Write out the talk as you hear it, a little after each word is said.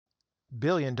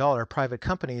Billion-dollar private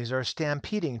companies are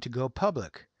stampeding to go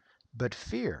public, but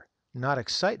fear, not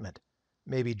excitement,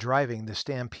 may be driving the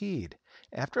stampede.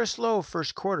 After a slow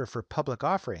first quarter for public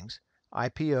offerings,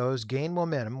 IPOs gain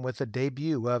momentum with the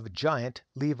debut of giant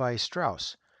Levi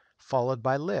Strauss, followed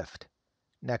by Lyft.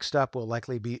 Next up will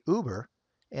likely be Uber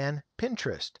and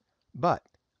Pinterest. But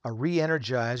a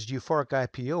re-energized euphoric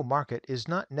IPO market is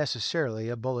not necessarily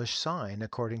a bullish sign,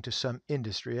 according to some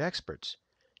industry experts.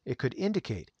 It could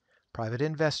indicate private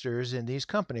investors in these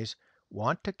companies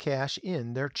want to cash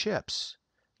in their chips.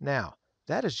 Now,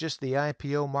 that is just the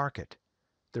IPO market.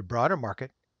 The broader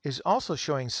market is also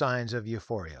showing signs of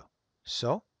euphoria.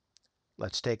 So,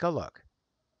 let's take a look.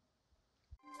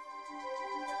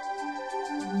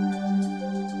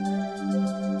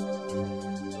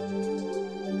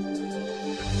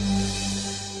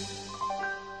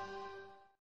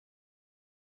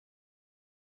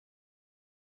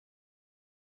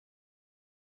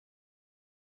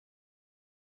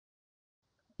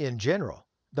 In general,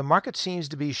 the market seems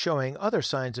to be showing other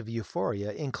signs of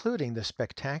euphoria, including the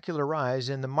spectacular rise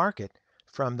in the market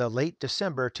from the late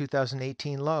December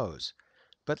 2018 lows.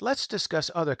 But let's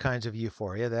discuss other kinds of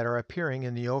euphoria that are appearing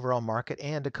in the overall market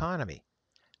and economy.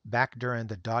 Back during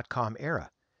the dot-com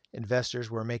era, investors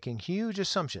were making huge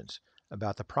assumptions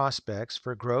about the prospects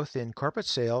for growth in corporate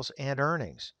sales and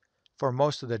earnings. For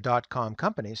most of the dot-com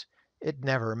companies, it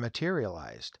never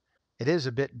materialized. It is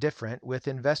a bit different with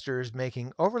investors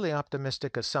making overly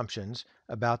optimistic assumptions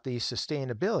about the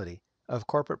sustainability of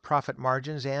corporate profit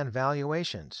margins and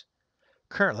valuations.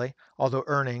 Currently, although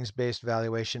earnings-based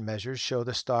valuation measures show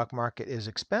the stock market is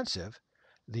expensive,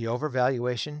 the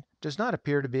overvaluation does not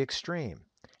appear to be extreme.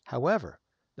 However,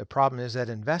 the problem is that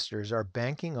investors are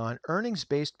banking on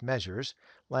earnings-based measures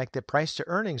like the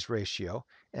price-to-earnings ratio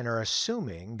and are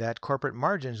assuming that corporate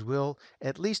margins will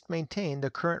at least maintain the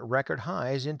current record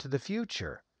highs into the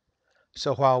future.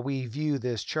 So while we view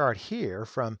this chart here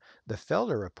from the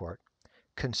Felder report,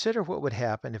 consider what would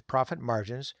happen if profit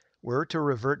margins were to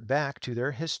revert back to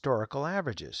their historical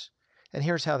averages. And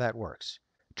here's how that works.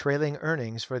 Trailing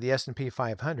earnings for the S&P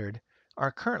 500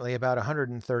 are currently about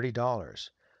 $130.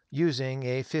 Using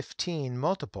a 15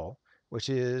 multiple, which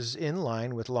is in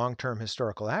line with long-term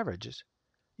historical averages,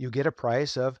 you get a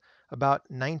price of about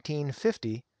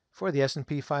 $19.50 for the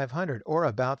S&P 500, or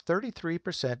about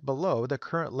 33% below the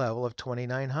current level of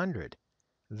 $2,900.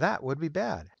 That would be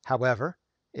bad. However,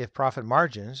 if profit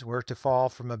margins were to fall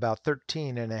from about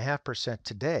 13.5%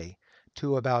 today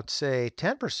to about, say,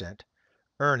 10%,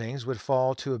 earnings would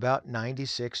fall to about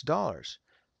 $96.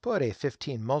 Put a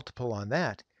 15 multiple on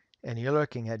that, and you're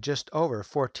looking at just over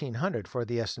 $1,400 for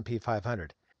the S&P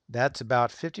 500. That's about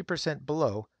 50%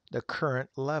 below the current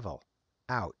level.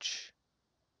 Ouch.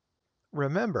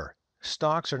 Remember,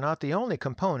 stocks are not the only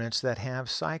components that have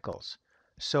cycles.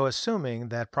 So assuming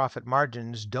that profit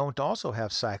margins don't also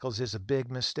have cycles is a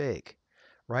big mistake.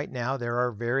 Right now, there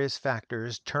are various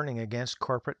factors turning against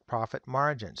corporate profit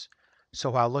margins.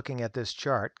 So while looking at this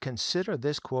chart, consider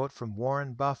this quote from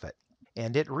Warren Buffett.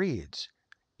 And it reads,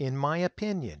 "In my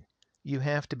opinion, you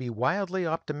have to be wildly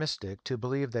optimistic to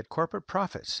believe that corporate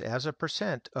profits as a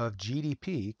percent of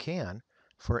GDP can,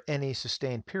 for any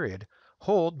sustained period,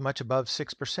 hold much above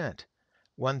 6%.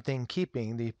 One thing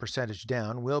keeping the percentage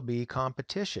down will be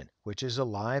competition, which is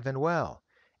alive and well.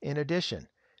 In addition,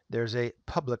 there's a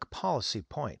public policy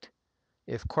point.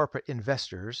 If corporate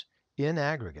investors, in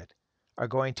aggregate, are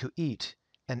going to eat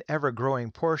an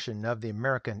ever-growing portion of the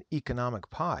American economic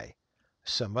pie,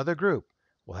 some other group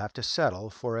will have to settle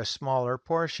for a smaller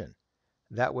portion.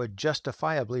 That would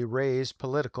justifiably raise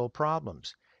political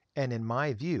problems, and in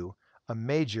my view, a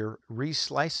major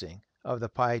reslicing of the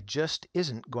pie just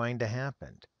isn't going to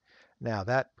happen." Now,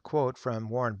 that quote from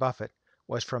Warren Buffett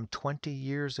was from 20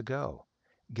 years ago.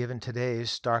 Given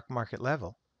today's stock market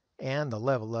level and the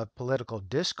level of political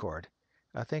discord,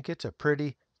 I think it's a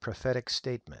pretty prophetic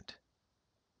statement.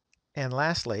 And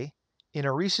lastly, in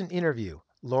a recent interview,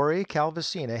 Lori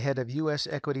Calvasina, head of U.S.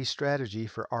 equity strategy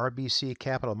for RBC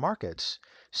Capital Markets,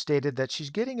 stated that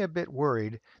she's getting a bit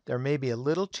worried there may be a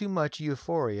little too much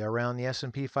euphoria around the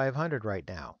S&P 500 right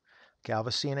now.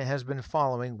 Calvasina has been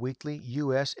following weekly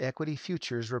U.S. equity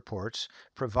futures reports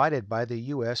provided by the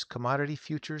U.S. Commodity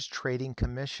Futures Trading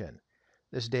Commission.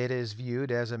 This data is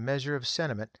viewed as a measure of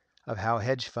sentiment of how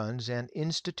hedge funds and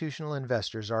institutional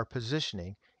investors are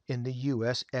positioning in the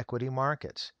U.S. equity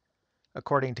markets.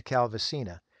 According to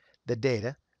Calvasina, the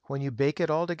data, when you bake it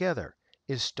all together,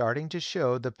 is starting to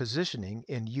show the positioning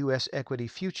in U.S. equity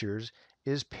futures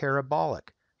is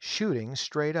parabolic, shooting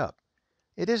straight up.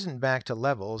 It isn't back to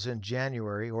levels in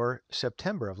January or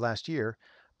September of last year,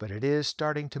 but it is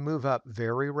starting to move up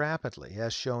very rapidly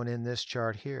as shown in this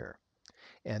chart here.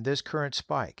 And this current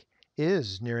spike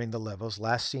is nearing the levels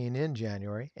last seen in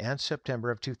January and September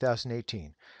of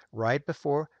 2018, right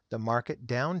before the market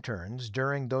downturns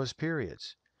during those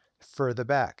periods. Further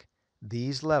back,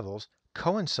 these levels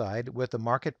coincide with the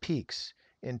market peaks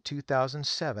in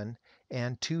 2007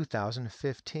 and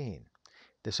 2015.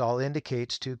 This all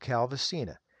indicates to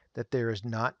Calvacina that there is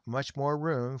not much more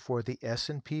room for the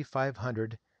S&P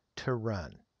 500 to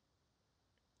run.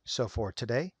 So for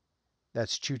today,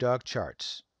 that's ChewDog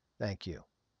Charts. Thank you.